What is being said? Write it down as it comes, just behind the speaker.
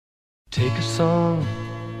Take a song,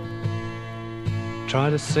 try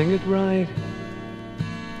to sing it right.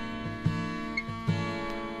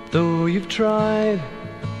 Though you've tried,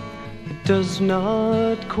 it does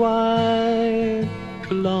not quite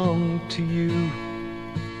belong to you.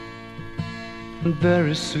 And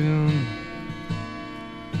very soon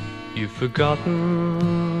you've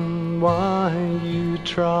forgotten why you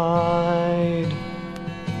tried.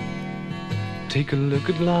 Take a look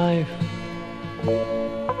at life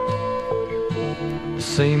the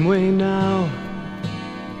same way now.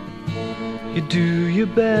 You do your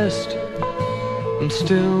best, and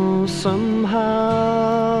still somehow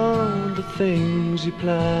the things you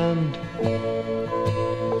planned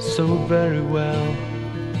so very well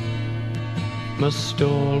must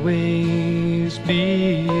always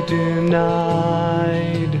be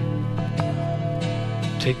denied.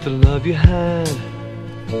 Take the love you had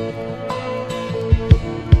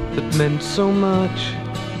that meant so much,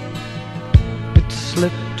 it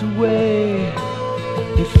slipped away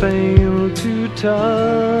and failed to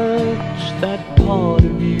touch that part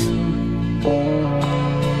of you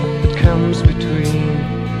that comes between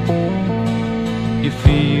your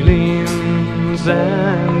feelings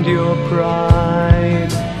and your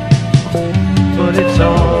pride. But it's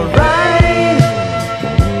alright,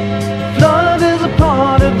 love is a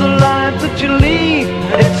part of the life that you lead.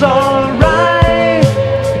 It's alright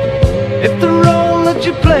if the role that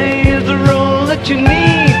you play is the role that you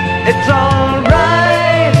need. It's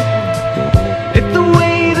alright if the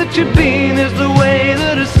way that you've been is the way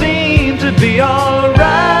that it seemed to be.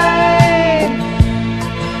 Alright,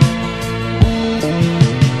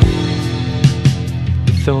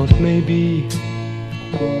 you thought maybe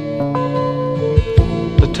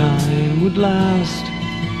the time would last,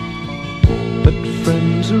 but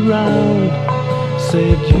friends around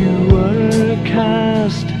said you were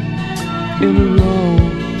cast in a role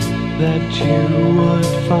that you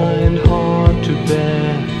would find hard to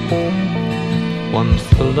bear once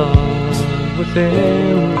the love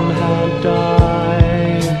within had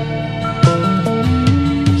died.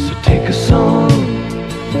 So take a song,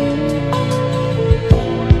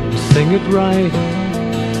 sing it right,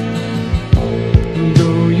 and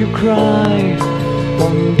though you cry,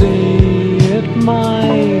 one day it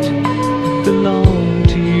might belong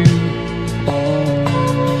to you.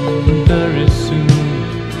 And very soon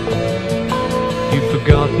you've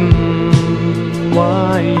forgotten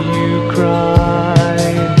why you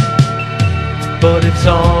cried. But it's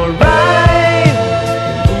alright,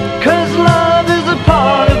 'cause love is a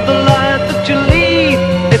part of the life that you lead.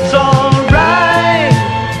 It's alright,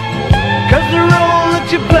 'cause the role that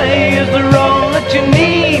you play is the role that you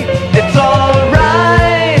need. It's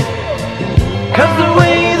alright, 'cause the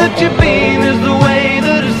way that you've been is the way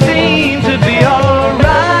that it seems to be.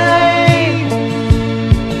 Alright,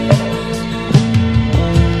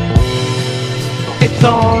 it's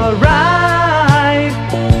alright.